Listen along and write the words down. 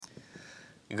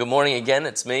Good morning again,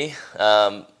 it's me.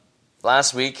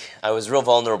 Last week, I was real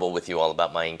vulnerable with you all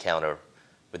about my encounter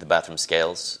with the bathroom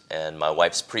scales and my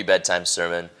wife's pre-bedtime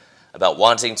sermon about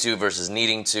wanting to versus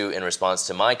needing to in response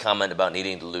to my comment about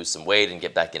needing to lose some weight and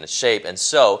get back into shape. And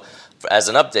so, as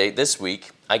an update, this week,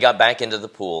 I got back into the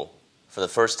pool for the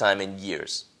first time in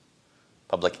years.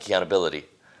 Public accountability.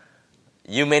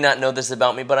 You may not know this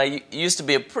about me, but I used to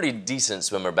be a pretty decent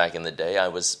swimmer back in the day. I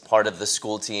was part of the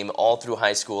school team all through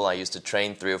high school. I used to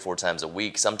train 3 or 4 times a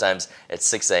week, sometimes at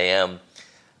 6 a.m.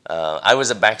 I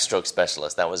was a backstroke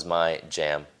specialist. That was my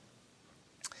jam.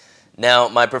 Now,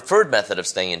 my preferred method of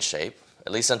staying in shape,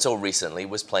 at least until recently,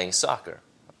 was playing soccer.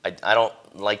 I don't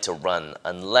like to run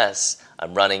unless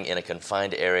I'm running in a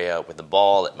confined area with the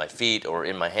ball at my feet or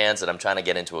in my hands that I'm trying to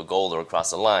get into a goal or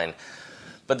across a line.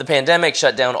 But the pandemic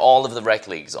shut down all of the rec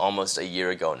leagues almost a year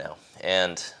ago now,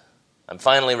 and I'm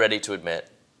finally ready to admit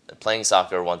that playing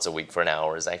soccer once a week for an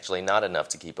hour is actually not enough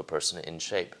to keep a person in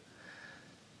shape.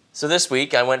 So this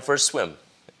week, I went for a swim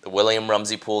at the William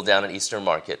Rumsey Pool down at Eastern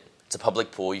Market. It's a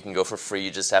public pool. You can go for free.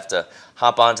 You just have to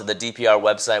hop onto the DPR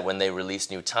website when they release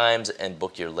new times and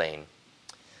book your lane.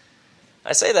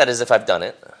 I say that as if I've done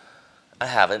it. I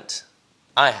haven't.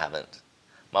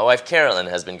 My wife Carolyn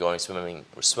has been going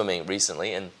swimming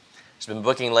recently, and she's been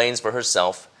booking lanes for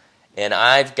herself, and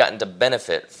I've gotten to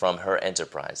benefit from her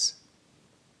enterprise.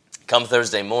 Come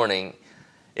Thursday evening,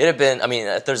 it had been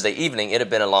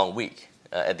a long week,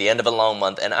 at the end of a long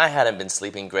month, and I hadn't been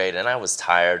sleeping great, and I was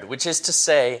tired, which is to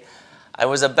say, I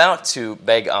was about to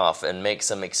beg off and make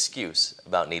some excuse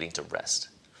about needing to rest.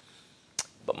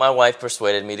 But my wife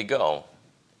persuaded me to go.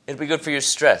 It'll be good for your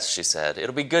stress, she said.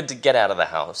 It'll be good to get out of the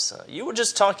house. You were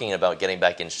just talking about getting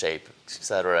back in shape,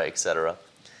 etc., etc.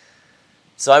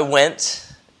 So I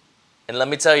went, and let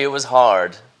me tell you, it was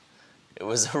hard. It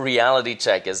was a reality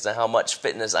check as to how much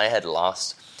fitness I had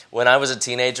lost. When I was a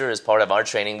teenager, as part of our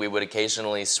training, we would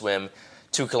occasionally swim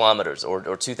 2 kilometers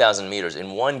or 2,000 meters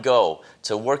in one go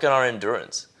to work on our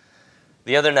endurance.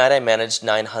 The other night, I managed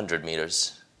 900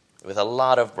 meters with a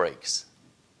lot of breaks.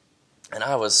 And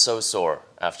I was so sore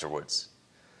afterwards.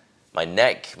 My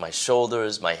neck, my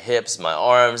shoulders, my hips, my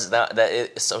arms, I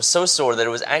was so sore that it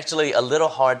was actually a little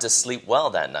hard to sleep well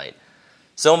that night.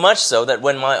 So much so that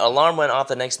when my alarm went off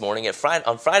the next morning,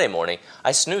 on Friday morning,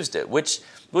 I snoozed it, which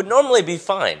would normally be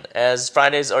fine, as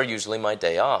Fridays are usually my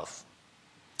day off.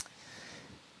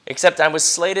 Except I was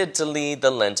slated to lead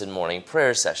the Lenten morning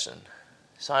prayer session.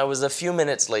 So I was a few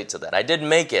minutes late to that. I did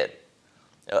make it.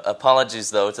 Apologies,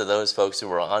 though, to those folks who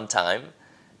were on time,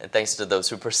 and thanks to those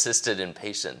who persisted in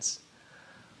patience.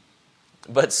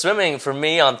 But swimming, for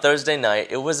me, on Thursday night,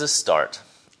 it was a start.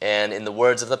 And in the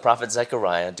words of the prophet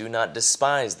Zechariah, do not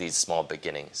despise these small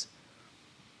beginnings.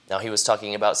 Now, he was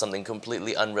talking about something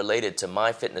completely unrelated to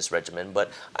my fitness regimen,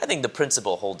 but I think the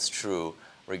principle holds true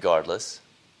regardless.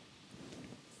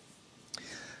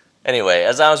 Anyway,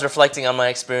 as I was reflecting on my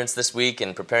experience this week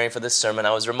and preparing for this sermon,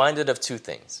 I was reminded of 2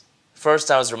 things.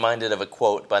 First, I was reminded of a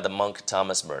quote by the monk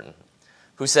Thomas Merton,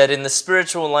 who said, "In the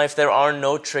spiritual life, there are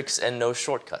no tricks and no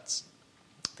shortcuts."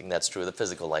 I think that's true of the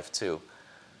physical life, too.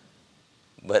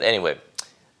 But anyway,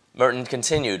 Merton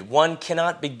continued, "One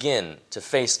cannot begin to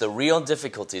face the real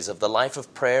difficulties of the life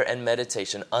of prayer and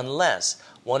meditation unless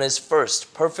one is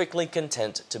first perfectly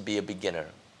content to be a beginner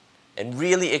and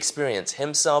really experience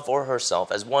himself or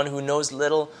herself as one who knows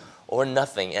little or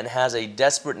nothing and has a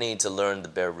desperate need to learn the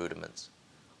bare rudiments.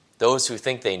 Those who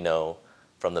think they know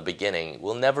from the beginning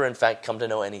will never in fact come to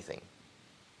know anything."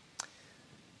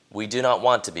 We do not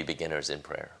want to be beginners in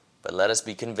prayer, but let us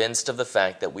be convinced of the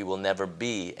fact that we will never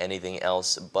be anything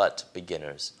else but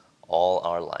beginners all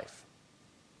our life.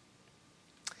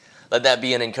 Let that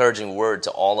be an encouraging word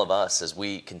to all of us as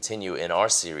we continue in our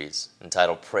series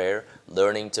entitled Prayer,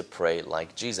 Learning to Pray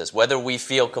Like Jesus. Whether we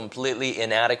feel completely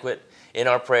inadequate in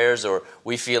our prayers or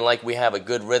we feel like we have a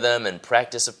good rhythm and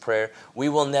practice of prayer, we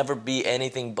will never be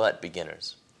anything but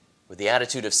beginners, with the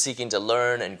attitude of seeking to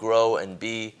learn and grow and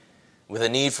be, with a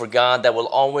need for God that will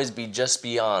always be just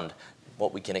beyond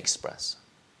what we can express.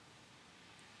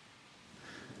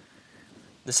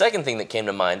 The second thing that came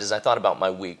to mind as I thought about my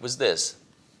week was this.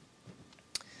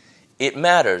 It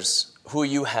matters who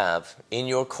you have in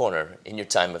your corner in your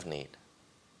time of need.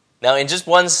 Now, in just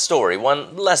one story,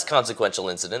 one less consequential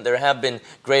incident, there have been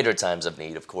greater times of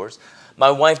need, of course.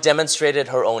 My wife demonstrated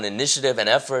her own initiative and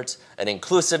effort, an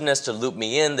inclusiveness to loop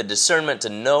me in, the discernment to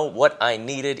know what I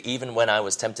needed even when I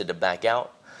was tempted to back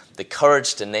out, the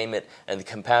courage to name it, and the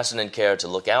compassion and care to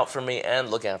look out for me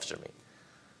and look after me.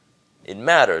 It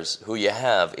matters who you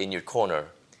have in your corner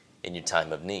in your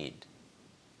time of need,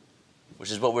 which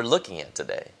is what we're looking at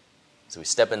today. So we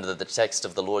step into the text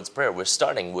of the Lord's Prayer. We're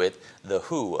starting with the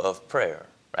who of prayer.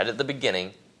 Right at the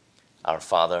beginning, our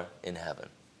Father in heaven.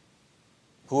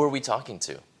 Who are we talking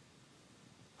to?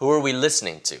 Who are we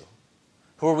listening to?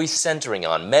 Who are we centering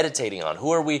on, meditating on?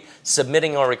 Who are we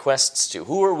submitting our requests to?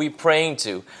 Who are we praying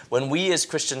to when we as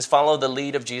Christians follow the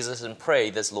lead of Jesus and pray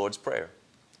this Lord's Prayer?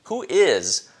 Who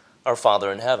is our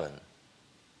Father in heaven?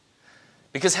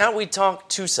 Because how we talk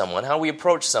to someone, how we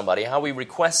approach somebody, how we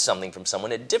request something from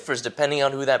someone, it differs depending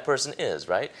on who that person is,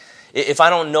 right? If I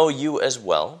don't know you as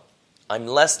well, I'm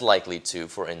less likely to,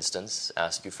 for instance,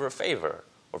 ask you for a favor,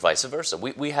 or vice versa.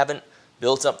 We haven't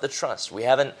built up the trust. We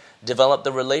haven't developed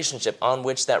the relationship on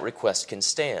which that request can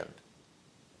stand.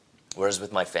 Whereas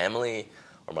with my family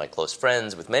or my close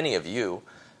friends, with many of you,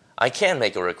 I can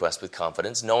make a request with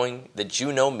confidence, knowing that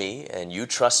you know me and you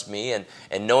trust me and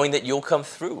knowing that you'll come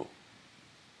through.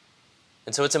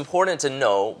 And so it's important to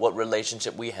know what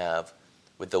relationship we have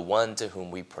with the one to whom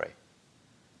we pray.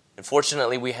 And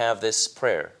fortunately, we have this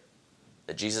prayer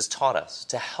that Jesus taught us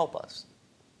to help us.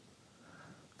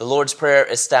 The Lord's Prayer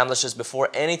establishes before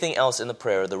anything else in the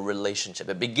prayer the relationship.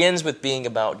 It begins with being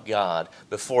about God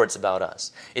before it's about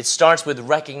us. It starts with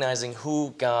recognizing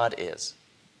who God is.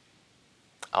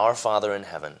 Our Father in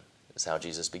heaven is how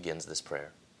Jesus begins this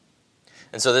prayer.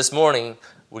 And so this morning,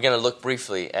 we're going to look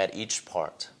briefly at each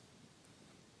part.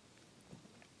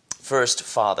 First,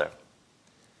 Father.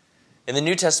 In the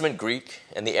New Testament Greek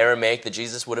and the Aramaic that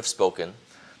Jesus would have spoken,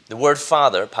 the word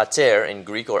Father, pater in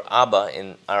Greek or Abba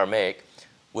in Aramaic,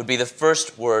 would be the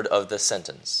first word of the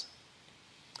sentence.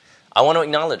 I want to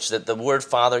acknowledge that the word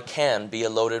Father can be a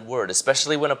loaded word,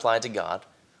 especially when applied to God.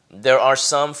 There are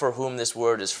some for whom this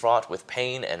word is fraught with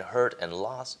pain and hurt and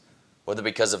loss, whether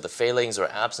because of the failings or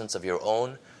absence of your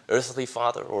own earthly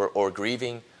father or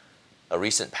grieving a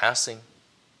recent passing,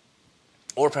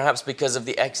 or perhaps because of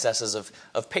the excesses of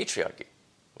patriarchy,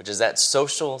 which is that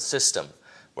social system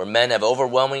where men have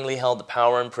overwhelmingly held the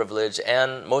power and privilege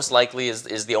and most likely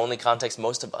is the only context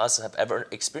most of us have ever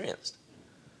experienced.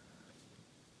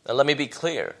 Now let me be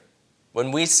clear.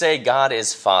 When we say God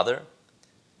is Father,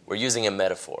 we're using a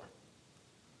metaphor.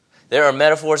 There are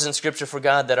metaphors in Scripture for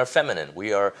God that are feminine.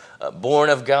 We are born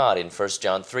of God in 1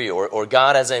 John 3, or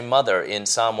God as a mother in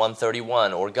Psalm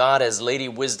 131, or God as Lady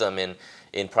Wisdom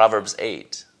in Proverbs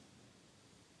 8.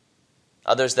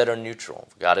 Others that are neutral.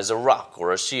 God is a rock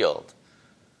or a shield.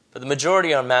 But the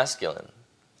majority are masculine,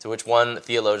 to which one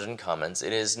theologian comments,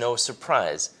 it is no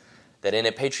surprise that in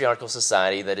a patriarchal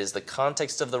society that is the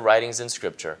context of the writings in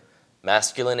Scripture,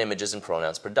 masculine images and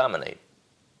pronouns predominate.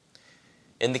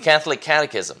 In the Catholic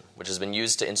Catechism, which has been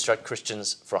used to instruct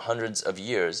Christians for hundreds of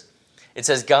years, it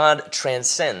says God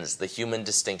transcends the human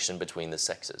distinction between the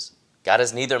sexes. God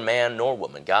is neither man nor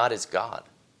woman. God is God.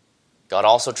 God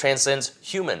also transcends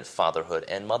human fatherhood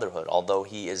and motherhood, although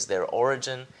he is their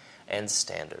origin and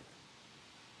standard.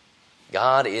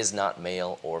 God is not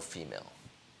male or female,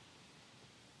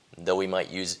 though we might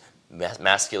use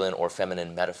masculine or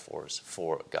feminine metaphors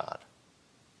for God.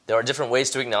 There are different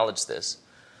ways to acknowledge this.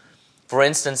 For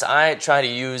instance, I try to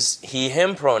use he,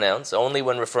 him pronouns only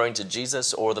when referring to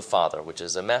Jesus or the Father, which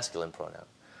is a masculine pronoun.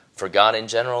 For God in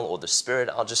general or the Spirit,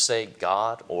 I'll just say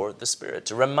God or the Spirit,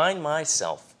 to remind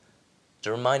myself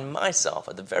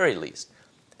at the very least,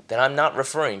 that I'm not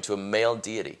referring to a male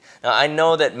deity. Now, I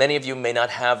know that many of you may not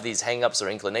have these hang-ups or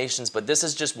inclinations, but this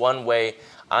is just one way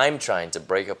I'm trying to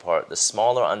break apart the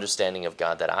smaller understanding of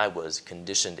God that I was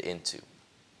conditioned into.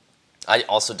 I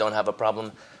also don't have a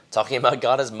problem talking about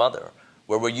God as mother,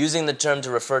 where we're using the term to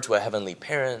refer to a heavenly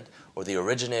parent or the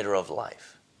originator of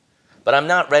life. But I'm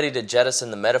not ready to jettison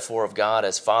the metaphor of God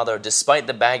as Father, despite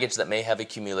the baggage that may have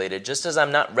accumulated, just as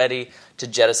I'm not ready to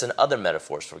jettison other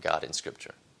metaphors for God in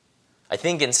Scripture. I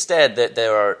think instead that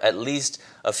there are at least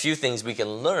a few things we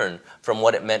can learn from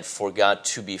what it meant for God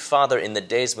to be Father in the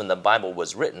days when the Bible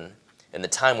was written, in the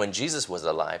time when Jesus was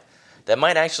alive, that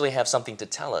might actually have something to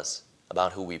tell us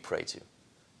about who we pray to,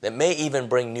 that may even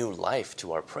bring new life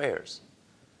to our prayers.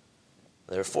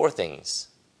 There are 4 things: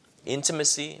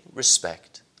 intimacy,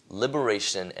 respect,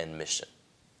 liberation, and mission.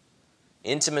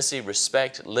 Intimacy,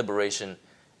 respect, liberation,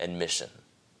 and mission.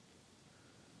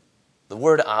 The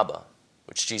word Abba,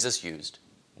 which Jesus used,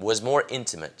 was more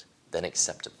intimate than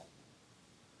acceptable.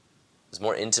 It was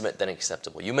more intimate than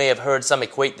acceptable. You may have heard some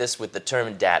equate this with the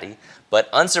term daddy,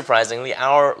 but unsurprisingly,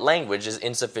 our language is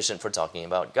insufficient for talking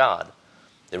about God.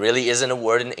 There really isn't a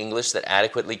word in English that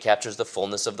adequately captures the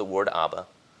fullness of the word Abba,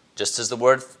 just as the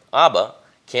word Abba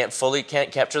can't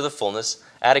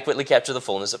adequately capture the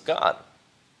fullness of God.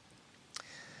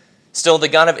 Still, the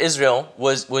God of Israel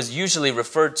was usually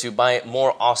referred to by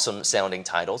more awesome-sounding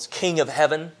titles: King of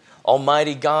Heaven,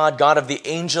 Almighty God, God of the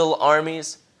angel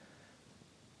armies.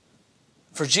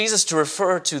 For Jesus to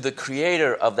refer to the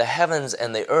creator of the heavens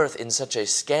and the earth in such a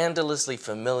scandalously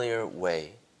familiar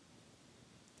way,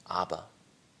 Abba,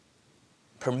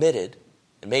 permitted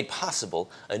and made possible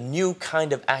a new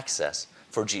kind of access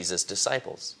for Jesus'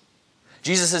 disciples.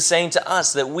 Jesus is saying to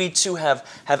us that we too have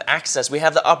access. We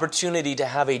have the opportunity to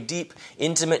have a deep,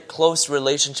 intimate, close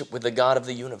relationship with the God of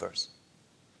the universe.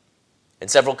 In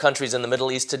several countries in the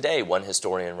Middle East today, one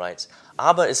historian writes,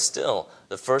 Abba is still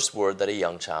the first word that a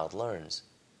young child learns.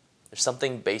 There's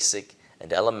something basic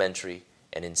and elementary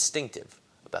and instinctive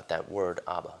about that word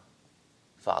Abba,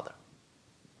 Father.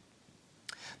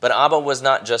 But Abba was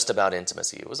not just about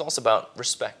intimacy. It was also about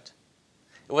respect.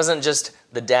 It wasn't just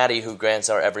the daddy who grants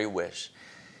our every wish.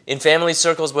 In family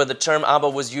circles where the term Abba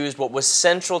was used, what was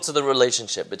central to the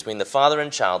relationship between the father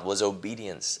and child was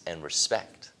obedience and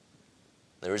respect.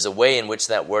 There is a way in which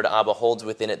that word Abba holds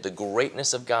within it the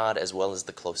greatness of God as well as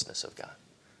the closeness of God.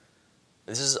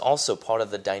 This is also part of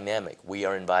the dynamic we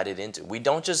are invited into. We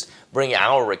don't just bring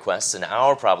our requests and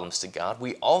our problems to God.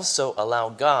 We also allow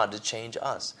God to change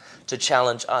us, to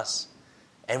challenge us.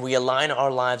 And we align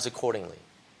our lives accordingly,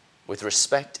 with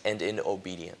respect and in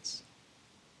obedience.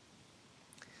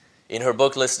 In her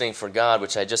book, Listening for God,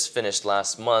 which I just finished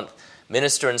last month,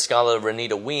 minister and scholar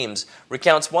Renita Weems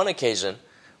recounts one occasion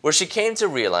where she came to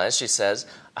realize, she says,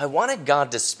 I wanted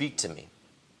God to speak to me,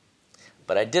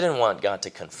 but I didn't want God to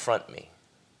confront me.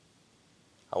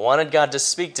 I wanted God to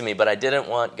speak to me, but I didn't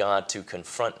want God to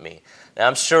confront me. Now,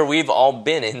 I'm sure we've all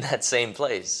been in that same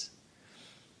place.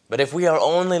 But if we are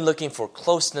only looking for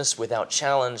closeness without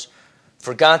challenge,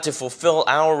 for God to fulfill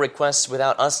our requests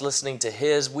without us listening to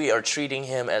His, we are treating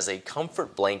Him as a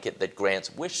comfort blanket that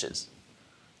grants wishes.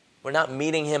 We're not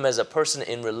meeting Him as a person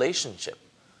in relationship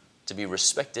to be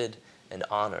respected and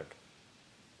honored.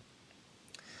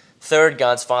 Third,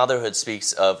 God's fatherhood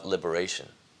speaks of liberation.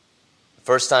 The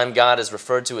first time God is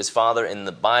referred to as Father in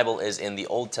the Bible is in the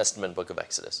Old Testament book of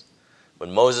Exodus,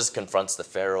 when Moses confronts the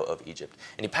Pharaoh of Egypt,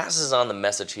 and he passes on the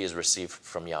message he has received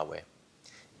from Yahweh.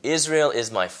 Israel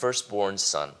is my firstborn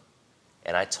son,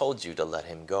 and I told you to let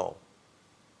him go.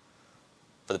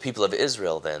 For the people of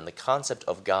Israel, then, the concept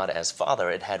of God as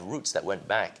Father, it had roots that went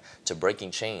back to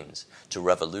breaking chains, to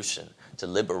revolution, to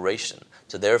liberation,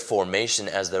 to their formation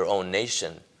as their own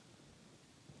nation.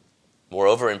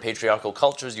 Moreover, in patriarchal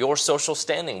cultures, your social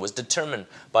standing was determined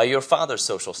by your father's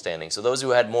social standing. So those who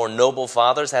had more noble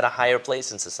fathers had a higher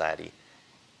place in society.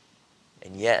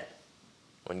 And yet,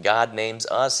 when God names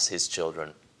us His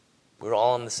children, we're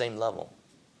all on the same level.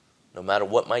 No matter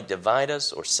what might divide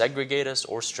us or segregate us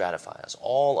or stratify us,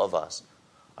 all of us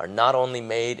are not only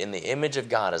made in the image of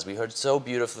God, as we heard so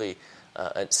beautifully,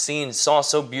 saw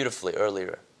so beautifully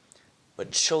earlier,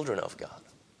 but children of God.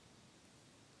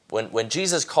 When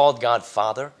Jesus called God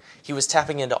Father, He was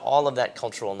tapping into all of that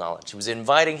cultural knowledge. He was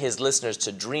inviting His listeners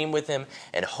to dream with Him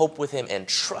and hope with Him and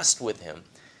trust with Him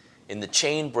in the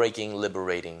chain-breaking,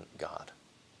 liberating God.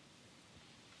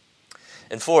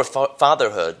 And fourth,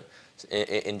 fatherhood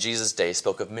in Jesus' day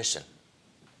spoke of mission.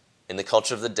 In the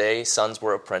culture of the day, sons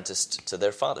were apprenticed to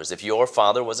their fathers. If your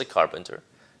father was a carpenter,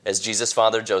 as Jesus'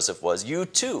 father Joseph was, you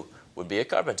too would be a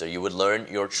carpenter. You would learn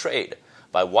your trade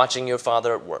by watching your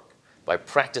father at work, by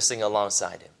practicing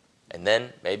alongside him. And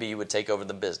then maybe you would take over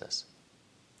the business.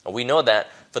 And we know that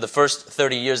for the first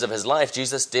 30 years of his life,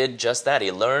 Jesus did just that.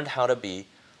 He learned how to be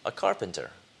a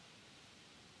carpenter.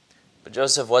 But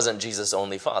Joseph wasn't Jesus'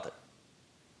 only father.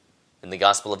 In the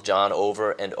Gospel of John, over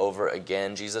and over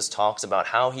again, Jesus talks about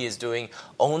how he is doing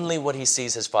only what he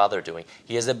sees his Father doing.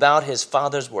 He is about his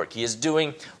Father's work. He is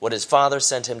doing what his Father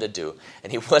sent him to do.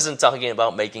 And he wasn't talking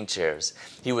about making chairs.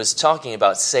 He was talking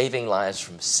about saving lives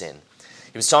from sin.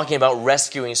 He was talking about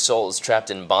rescuing souls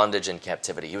trapped in bondage and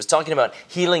captivity. He was talking about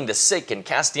healing the sick and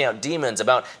casting out demons,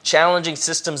 about challenging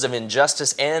systems of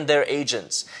injustice and their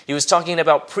agents. He was talking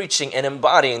about preaching and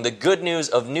embodying the good news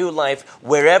of new life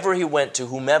wherever he went to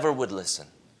whomever would listen.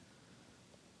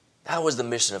 That was the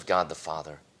mission of God the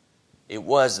Father. It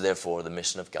was, therefore, the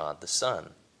mission of God the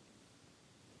Son.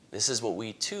 This is what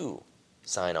we too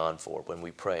sign on for when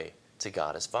we pray to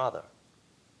God as Father.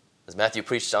 As Matthew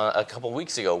preached on a couple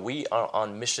weeks ago, we are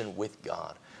on mission with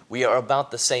God. We are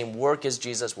about the same work as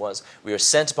Jesus was. We are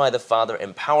sent by the Father,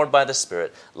 empowered by the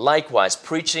Spirit, likewise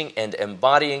preaching and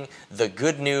embodying the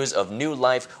good news of new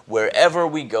life wherever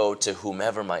we go to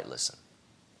whomever might listen.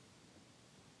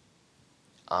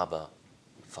 Abba,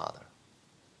 Father.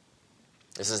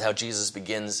 This is how Jesus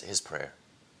begins his prayer.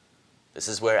 This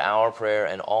is where our prayer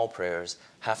and all prayers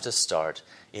have to start,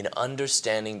 in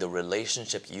understanding the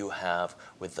relationship you have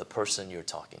with the person you're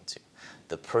talking to.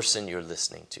 the person you're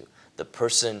listening to, the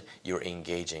person you're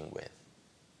engaging with.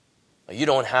 You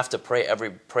don't have to pray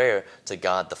every prayer to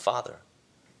God the Father.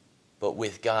 But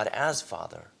with God as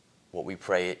Father, what we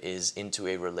pray is into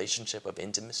a relationship of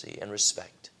intimacy and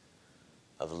respect,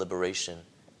 of liberation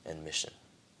and mission.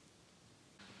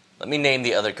 Let me name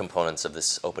the other components of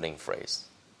this opening phrase.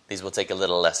 These will take a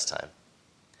little less time.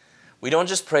 We don't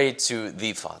just pray to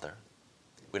the Father.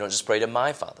 We don't just pray to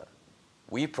my Father.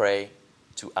 We pray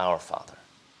to our Father.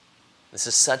 This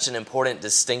is such an important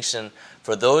distinction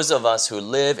for those of us who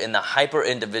live in the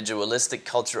hyper-individualistic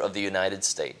culture of the United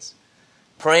States.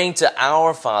 Praying to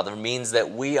our Father means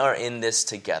that we are in this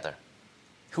together.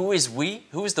 Who is we?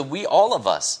 Who is the we? All of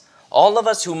us. All of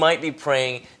us who might be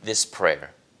praying this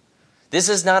prayer. This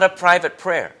is not a private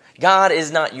prayer. God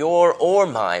is not your or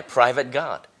my private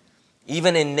God.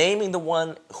 Even in naming the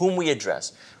one whom we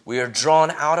address, we are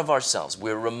drawn out of ourselves.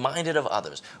 We are reminded of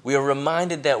others. We are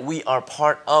reminded that we are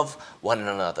part of one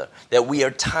another, that we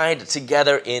are tied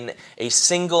together in a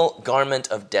single garment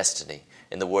of destiny,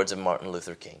 in the words of Martin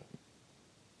Luther King.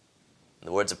 In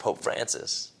the words of Pope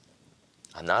Francis,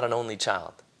 I'm not an only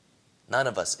child. None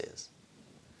of us is.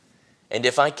 And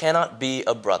if I cannot be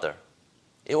a brother,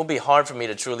 it will be hard for me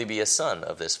to truly be a son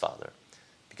of this Father,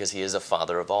 because he is a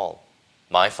Father of all,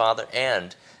 my Father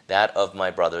and that of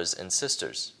my brothers and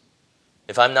sisters.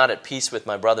 If I'm not at peace with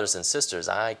my brothers and sisters,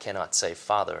 I cannot say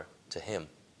Father to him.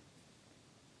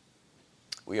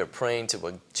 We are praying to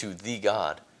the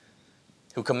God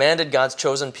who commanded God's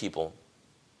chosen people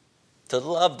to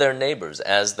love their neighbors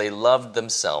as they loved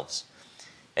themselves,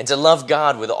 and to love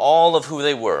God with all of who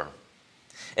they were.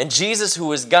 And Jesus,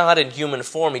 who is God in human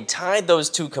form, he tied those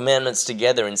two commandments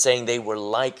together in saying they were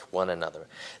like one another,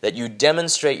 that you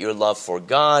demonstrate your love for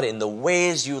God in the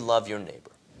ways you love your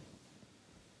neighbor.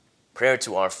 Prayer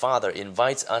to our Father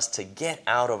invites us to get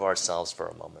out of ourselves for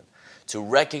a moment, to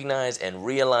recognize and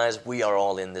realize we are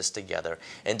all in this together,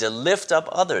 and to lift up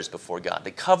others before God,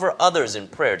 to cover others in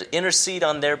prayer, to intercede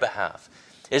on their behalf,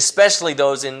 especially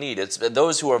those in need. It's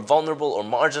those who are vulnerable or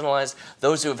marginalized,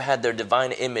 those who have had their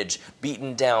divine image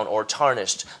beaten down or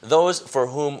tarnished, those for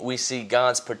whom we see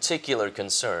God's particular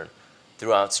concern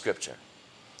throughout Scripture.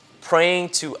 Praying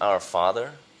to our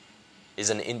Father is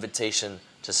an invitation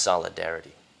to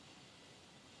solidarity.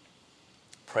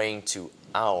 Praying to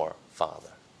our Father.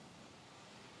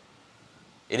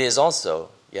 It is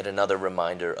also yet another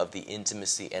reminder of the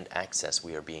intimacy and access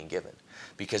we are being given,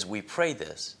 because we pray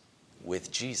this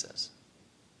with Jesus.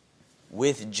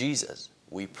 With Jesus,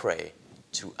 we pray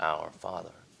to our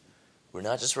Father. We're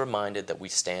not just reminded that we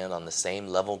stand on the same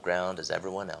level ground as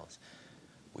everyone else.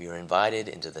 We are invited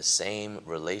into the same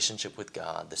relationship with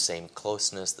God, the same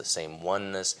closeness, the same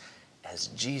oneness as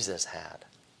Jesus had,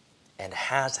 and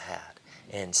has had,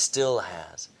 and still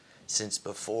has, since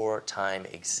before time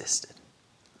existed.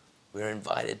 We are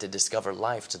invited to discover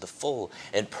life to the full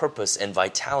and purpose and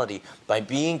vitality by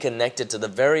being connected to the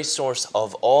very source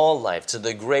of all life, to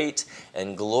the great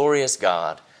and glorious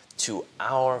God, to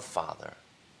our Father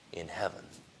in heaven.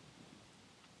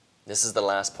 This is the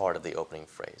last part of the opening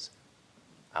phrase.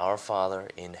 Our Father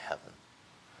in heaven.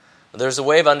 There's a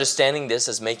way of understanding this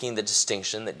as making the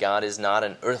distinction that God is not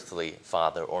an earthly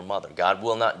father or mother. God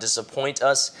will not disappoint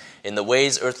us in the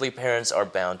ways earthly parents are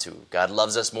bound to. God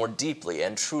loves us more deeply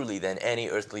and truly than any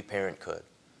earthly parent could.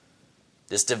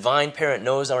 This divine parent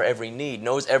knows our every need,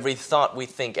 knows every thought we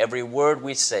think, every word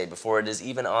we say before it is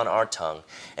even on our tongue,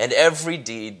 and every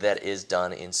deed that is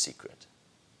done in secret.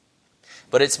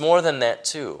 But it's more than that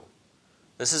too.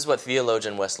 This is what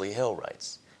theologian Wesley Hill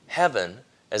writes. Heaven,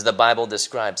 as the Bible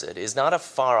describes it, is not a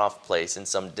far-off place in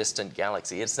some distant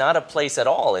galaxy. It's not a place at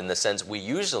all in the sense we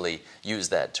usually use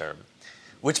that term,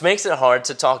 which makes it hard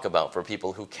to talk about for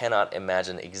people who cannot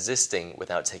imagine existing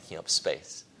without taking up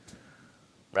space.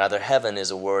 Rather, heaven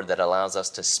is a word that allows us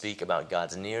to speak about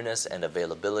God's nearness and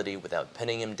availability without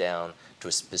pinning him down to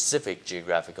a specific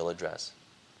geographical address.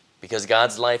 Because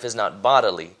God's life is not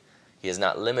bodily, he is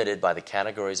not limited by the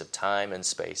categories of time and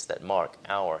space that mark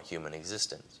our human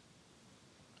existence.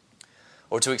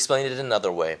 Or to explain it another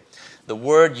way, the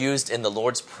word used in the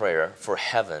Lord's Prayer for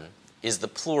heaven is the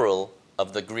plural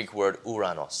of the Greek word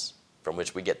Uranos, from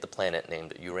which we get the planet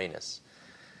named Uranus.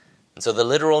 And so the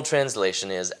literal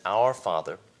translation is, our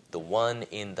Father, the one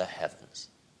in the heavens.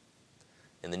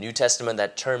 In the New Testament,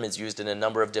 that term is used in a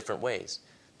number of different ways.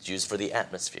 It's used for the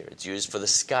atmosphere, it's used for the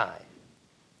sky,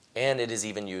 and it is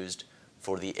even used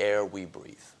for the air we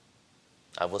breathe.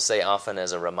 I will say often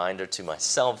as a reminder to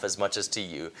myself as much as to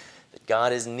you, that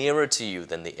God is nearer to you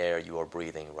than the air you are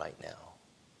breathing right now.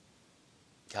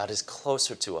 God is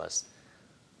closer to us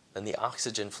than the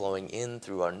oxygen flowing in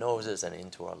through our noses and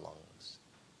into our lungs.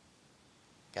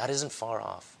 God isn't far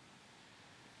off.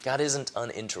 God isn't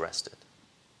uninterested.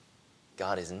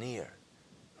 God is near.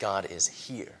 God is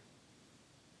here.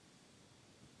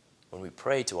 When we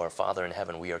pray to our Father in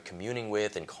heaven, we are communing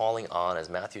with and calling on, as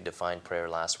Matthew defined prayer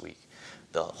last week,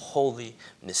 the holy,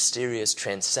 mysterious,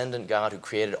 transcendent God who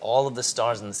created all of the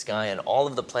stars in the sky and all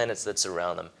of the planets that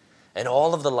surround them and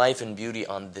all of the life and beauty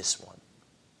on this one.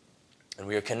 And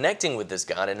we are connecting with this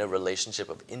God in a relationship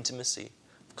of intimacy,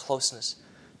 of closeness,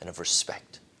 and of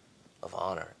respect, of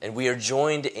honor. And we are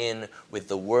joined in with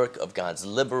the work of God's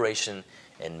liberation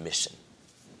and mission.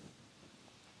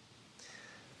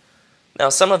 Now,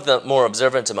 some of the more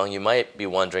observant among you might be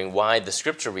wondering why the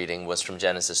scripture reading was from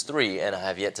Genesis 3, and I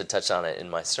have yet to touch on it in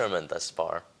my sermon thus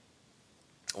far.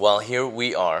 Well, here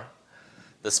we are.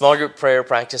 The small group prayer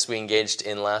practice we engaged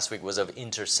in last week was of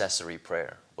intercessory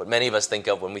prayer. What many of us think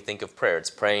of when we think of prayer, it's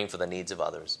praying for the needs of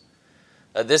others.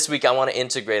 This week, I want to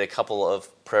integrate a couple of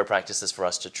prayer practices for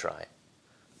us to try.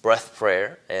 Breath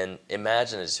prayer and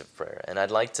imaginative prayer. And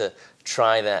I'd like to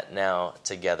try that now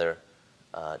together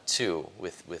too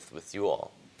with you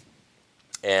all.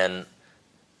 And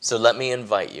so let me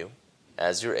invite you,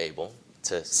 as you're able,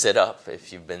 to sit up.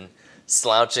 If you've been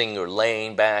slouching or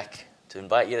laying back, to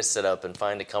invite you to sit up and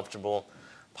find a comfortable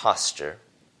posture.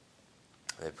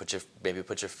 Maybe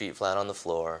put your feet flat on the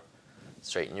floor,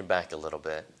 straighten your back a little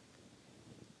bit.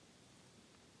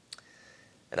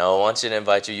 And I want you to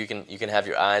invite you, you can have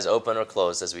your eyes open or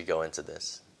closed as we go into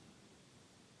this.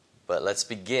 But let's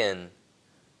begin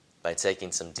by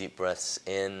taking some deep breaths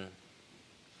in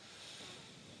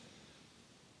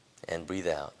and breathe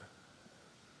out.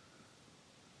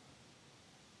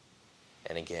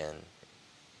 And again.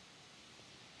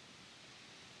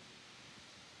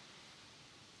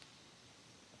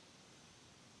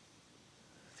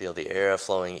 Feel the air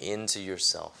flowing into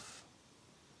yourself.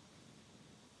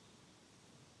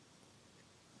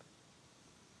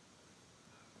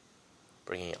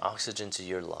 Bringing oxygen to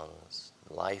your lungs,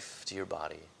 life to your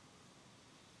body.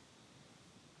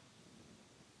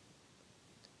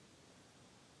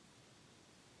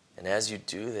 And as you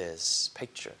do this,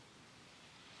 picture,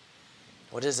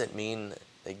 what does it mean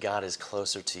that God is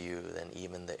closer to you than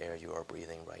even the air you are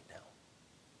breathing right now?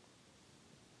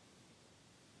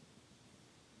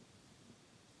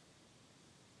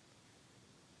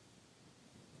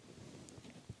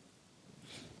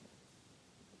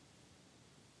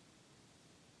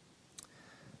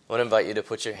 I want to invite you to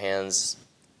put your hands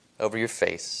over your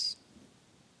face,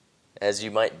 as you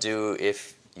might do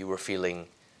if you were feeling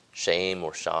shame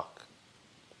or shock.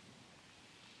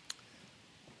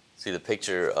 See the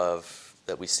picture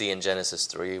that we see in Genesis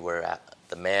 3, where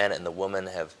the man and the woman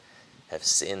have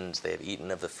sinned, they have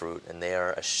eaten of the fruit, and they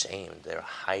are ashamed. They're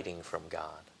hiding from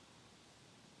God.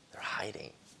 They're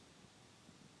hiding.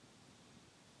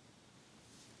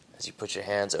 As you put your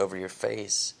hands over your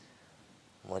face,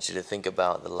 I want you to think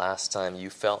about the last time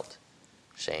you felt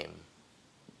shame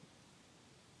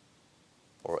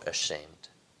or ashamed.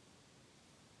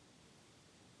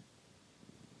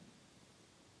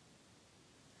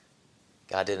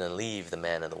 God didn't leave the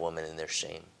man and the woman in their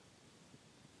shame.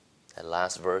 That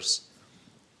last verse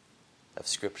of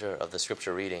the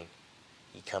scripture reading,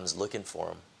 he comes looking for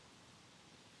them.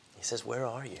 He says, "Where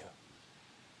are you?"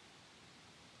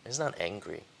 He's not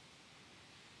angry.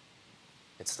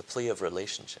 It's the plea of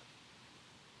relationship.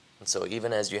 And so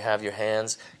even as you have your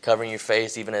hands covering your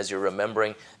face, even as you're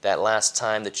remembering that last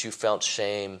time that you felt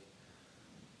shame,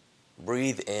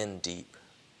 breathe in deep.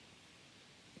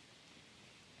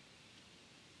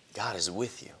 God is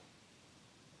with you.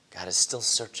 God is still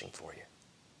searching for you.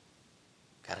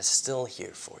 God is still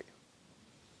here for you.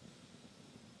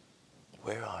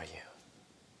 Where are you?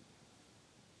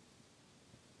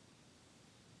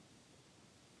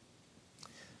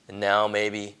 And now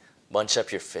maybe bunch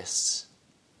up your fists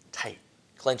tight.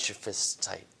 Clench your fists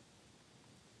tight.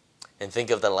 And think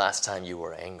of the last time you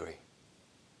were angry.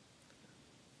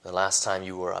 The last time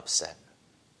you were upset.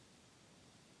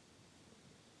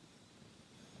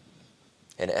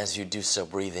 And as you do so,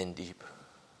 breathe in deep.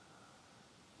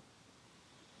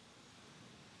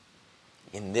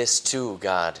 In this too,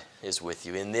 God is with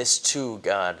you. In this too,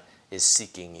 God is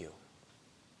seeking you,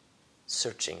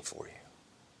 searching for you.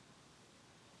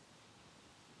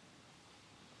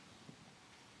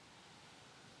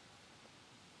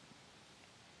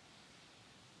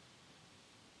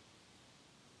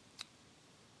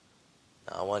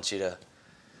 Now I want you to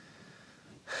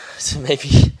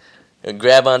maybe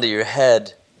grab onto your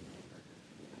head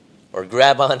or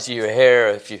grab onto your hair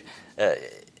if you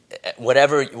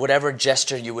whatever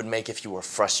gesture you would make if you were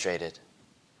frustrated.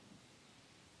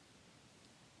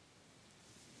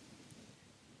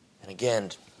 And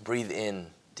again, breathe in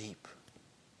deep.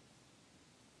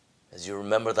 As you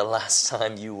remember the last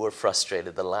time you were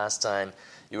frustrated, the last time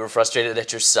you were frustrated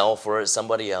at yourself or at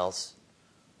somebody else.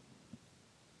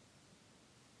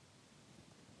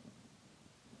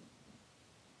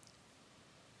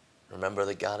 Remember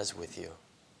that God is with you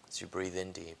as you breathe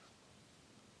in deep.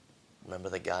 Remember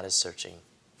that God is searching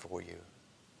for you,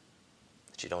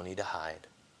 that you don't need to hide.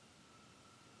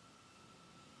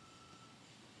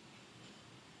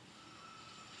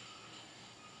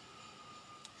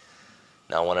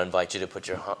 Now I want to invite you to put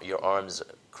your arms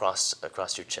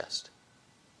across your chest.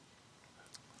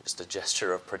 Just a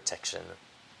gesture of protection,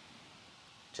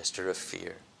 gesture of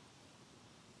fear,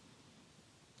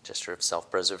 gesture of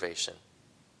self-preservation.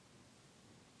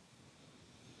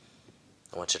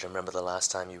 I want you to remember the last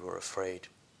time you were afraid.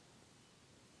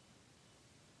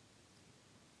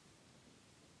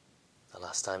 The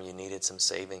last time you needed some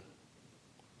saving.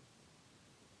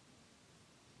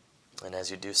 And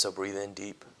as you do so, breathe in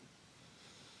deep.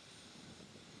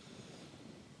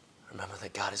 Remember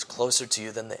that God is closer to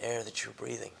you than the air that you're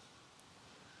breathing.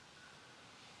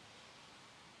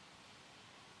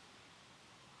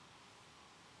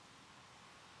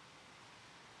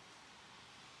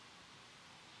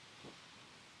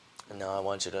 And now I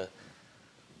want you to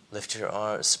lift your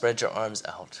arms, spread your arms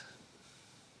out.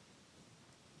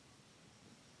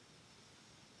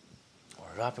 Or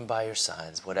wrapping by your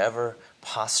sides, whatever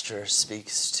posture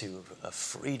speaks to a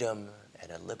freedom and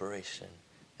a liberation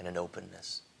and an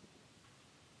openness.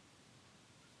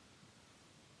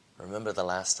 Remember the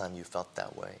last time you felt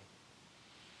that way.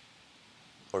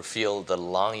 Or feel the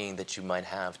longing that you might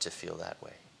have to feel that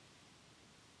way.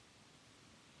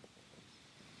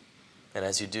 And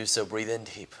as you do so, breathe in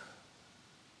deep.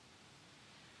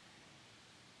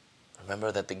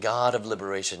 Remember that the God of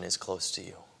liberation is close to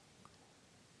you.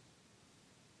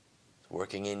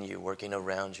 Working in you, working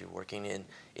around you, working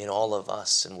in all of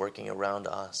us and working around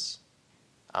us.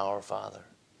 Our Father.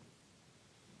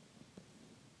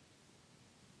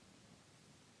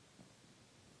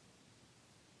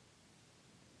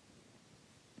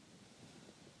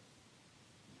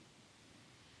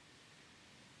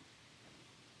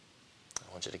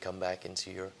 I want you to come back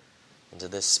into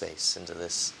this space, into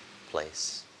this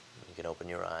place. You can open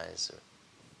your eyes or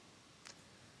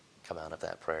come out of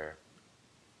that prayer.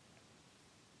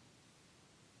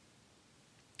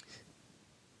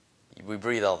 We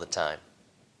breathe all the time.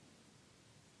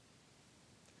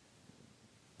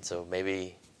 So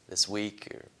maybe this week,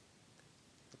 or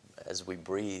as we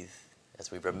breathe, as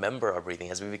we remember our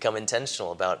breathing, as we become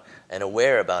intentional about and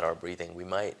aware about our breathing, we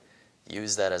might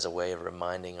use that as a way of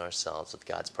reminding ourselves of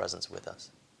God's presence with us.